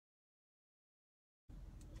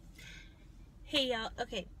Hey y'all,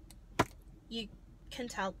 okay, you can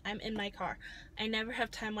tell I'm in my car. I never have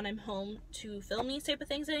time when I'm home to film these type of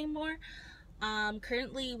things anymore.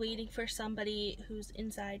 Currently waiting for somebody who's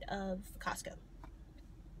inside of Costco.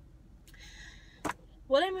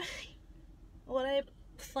 What I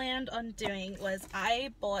planned on doing was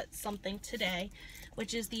I bought something today,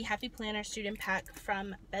 which is the Happy Planner Student Pack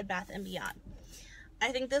from Bed Bath & Beyond.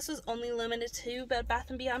 I think this was only limited to Bed Bath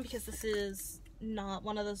 & Beyond because this is not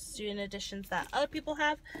one of those student editions that other people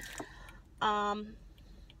have.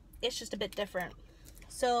 It's just a bit different.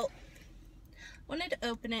 So I wanted to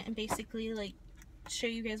open it and basically like show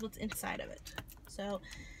you guys what's inside of it. So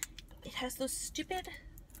it has those stupid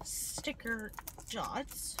sticker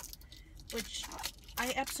dots, which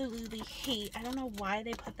I absolutely hate. I don't know why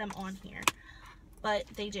they put them on here, but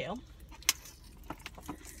they do.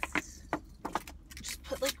 Just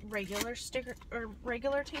put like regular sticker or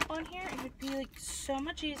regular tape on here, it would be like so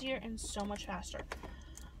much easier and so much faster.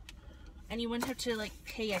 And you wouldn't have to like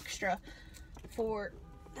pay extra for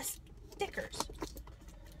the stickers.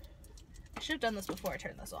 I should have done this before I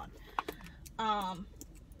turned this on.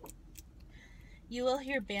 You will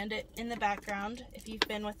hear Bandit in the background if you've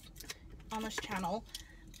been on this channel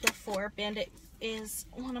before. Bandit is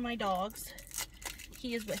one of my dogs.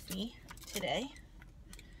 He is with me today.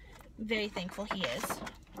 Very thankful he is.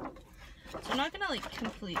 So I'm not gonna like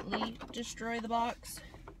completely destroy the box,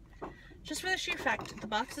 just for the sheer fact the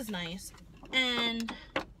box is nice. And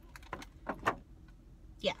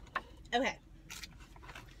yeah, okay.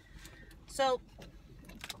 So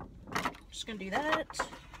just gonna do that.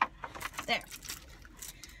 There.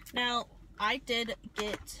 Now I did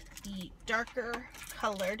get the darker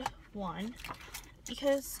colored one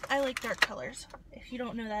because I like dark colors. If you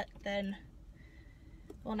don't know that, then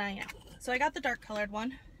well, now you know. So I got the dark colored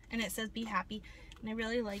one and it says be happy, and I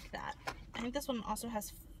really like that. I think this one also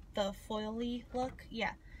has the foily look.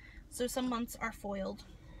 Yeah, so some months are foiled,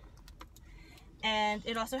 and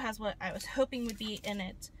it also has what I was hoping would be in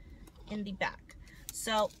it in the back.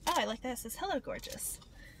 So oh, I like that. It says hello gorgeous.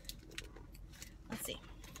 Let's see.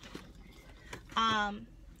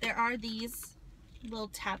 There are these little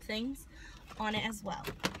tab things on it as well.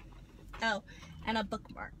 Oh, and a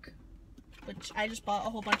bookmark, which I just bought a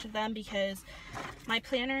whole bunch of them because my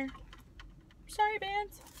planner, sorry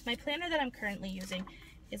bands, my planner that I'm currently using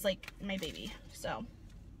is like my baby. So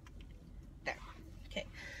there. Okay,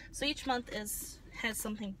 so each month has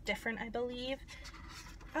something different, I believe.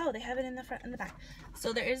 Oh, they have it in the front and the back.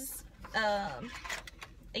 So there is a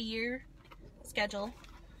year schedule.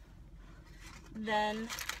 Then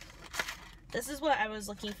this is what I was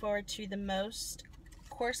looking forward to the most: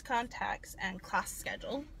 course contacts and class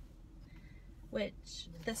schedule, which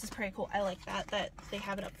this is pretty cool. I like that they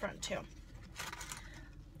have it up front too.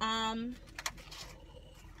 And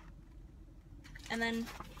then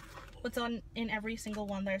what's in every single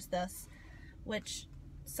one, there's this, which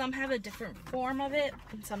some have a different form of it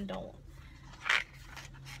and some don't.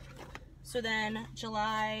 So then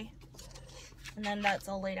July, and then that's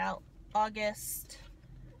all laid out. August.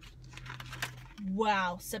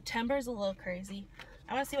 Wow, September is a little crazy.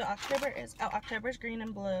 I want to see what October is. Oh, October is green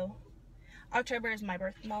and blue. October is my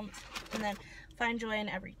birth month. And then Find Joy in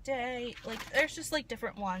Every Day. Like, there's just like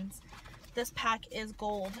different ones. This pack is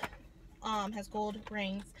gold. Has gold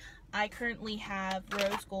rings. I currently have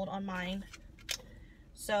rose gold on mine,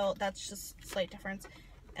 so that's just a slight difference.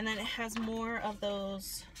 And then it has more of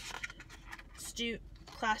those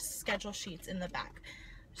class schedule sheets in the back.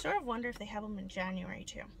 Sort of wonder if they have them in January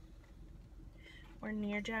too, or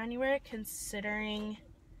near January, considering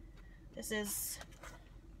this is,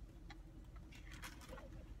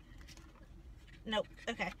 nope,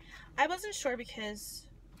 okay. I wasn't sure because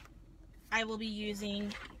I will be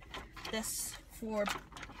using this for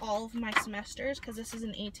all of my semesters, because this is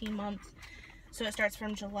an 18-month, so it starts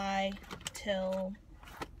from July till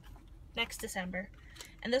next December.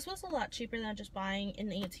 And this was a lot cheaper than just buying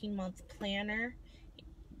an 18-month planner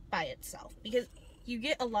by itself, because you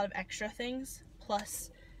get a lot of extra things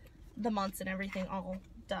plus the months and everything all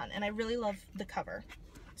done. And I really love the cover.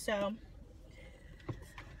 So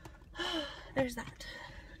there's that.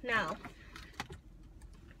 Now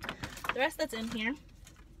the rest that's in here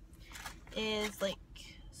is like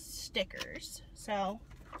stickers. So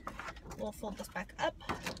we'll fold this back up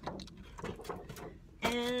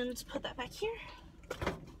and put that back here.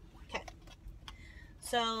 Okay,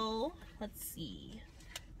 so let's see.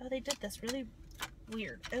 Oh, they did this really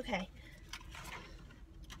weird. Okay.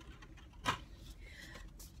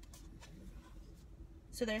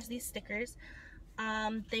 So there's these stickers.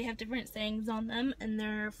 They have different sayings on them, and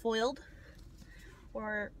they're foiled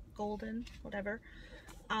or golden, whatever.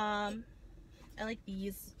 I like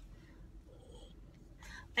these.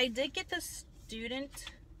 I did get the student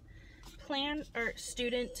plan or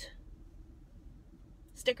student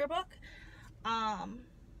sticker book.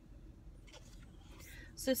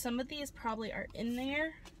 So some of these probably are in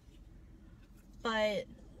there, but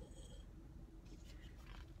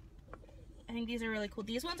I think these are really cool.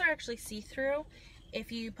 These ones are actually see-through.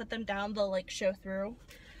 If you put them down, they'll like show through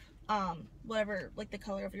whatever like the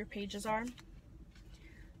color of your pages are.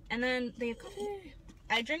 And then they have coffee.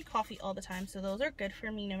 I drink coffee all the time, so those are good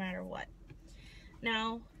for me no matter what.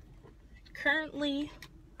 Now, currently,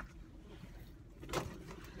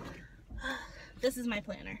 this is my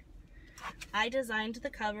planner. I designed the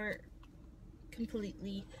cover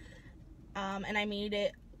completely, and I made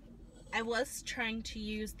it. I was trying to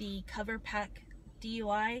use the cover pack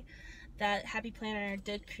DIY that Happy Planner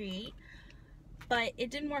did create, but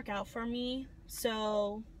it didn't work out for me,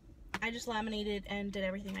 so I just laminated and did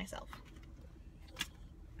everything myself.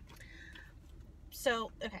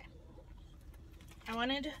 So, okay.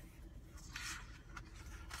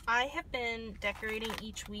 I have been decorating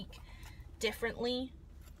each week differently,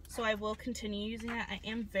 so I will continue using that. I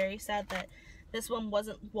am very sad that this one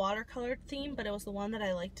wasn't watercolored theme, but it was the one that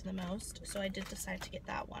I liked the most, so I did decide to get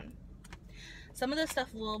that one. Some of the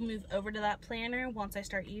stuff will move over to that planner once I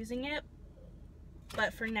start using it,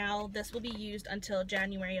 but for now, this will be used until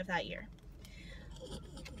January of that year.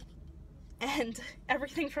 And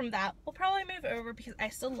everything from that will probably move over because I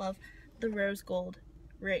still love the rose gold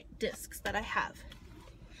discs that I have.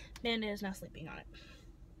 Amanda is now sleeping on it.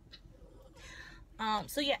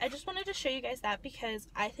 So yeah, I just wanted to show you guys that because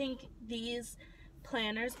I think these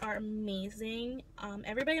planners are amazing.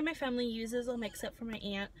 Everybody in my family uses them except for my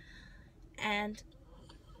aunt, and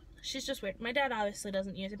she's just weird. My dad obviously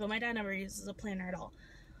doesn't use it, but my dad never uses a planner at all.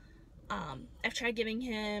 I've tried giving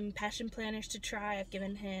him passion planners to try. I've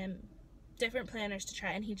given him different planners to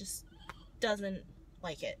try, and he just doesn't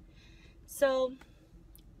like it. So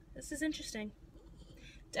this is interesting.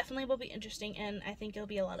 Definitely will be interesting, and I think it'll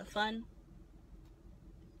be a lot of fun.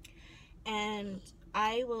 And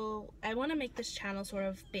I want to make this channel sort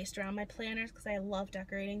of based around my planners because I love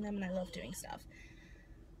decorating them and I love doing stuff.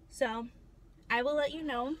 So I will let you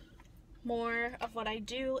know more of what I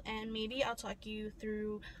do, and maybe I'll talk you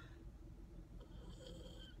through.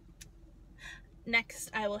 Next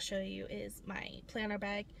I will show you is my planner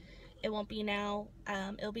bag. It won't be now,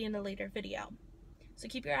 it'll be in a later video. So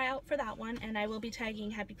keep your eye out for that one, and I will be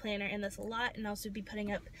tagging Happy Planner in this a lot, and also be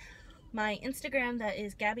putting up my Instagram, that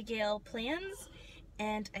is Gabby Gale Plans,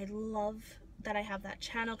 and I love that I have that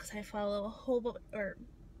channel because I follow a whole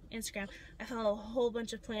Instagram. I follow a whole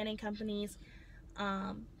bunch of planning companies,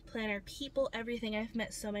 planner people, everything. I've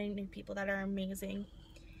met so many new people that are amazing,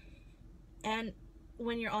 and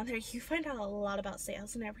when you're on there, you find out a lot about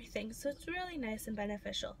sales and everything, so it's really nice and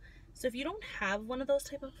beneficial. So if you don't have one of those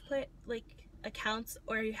type of accounts,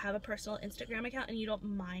 or you have a personal Instagram account and you don't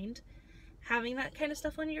mind having that kind of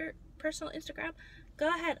stuff on your personal Instagram, go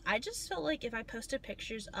ahead. I just felt like if I posted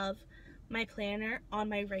pictures of my planner on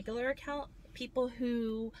my regular account, people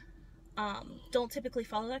who don't typically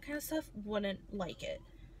follow that kind of stuff wouldn't like it.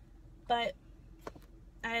 But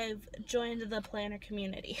I've joined the planner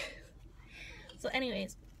community. So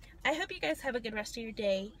anyways, I hope you guys have a good rest of your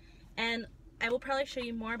day, and I will probably show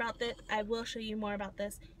you more about this. I will show you more about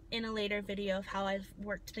this in a later video of how I've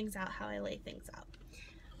worked things out, how I lay things out.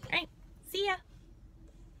 Alright, see ya!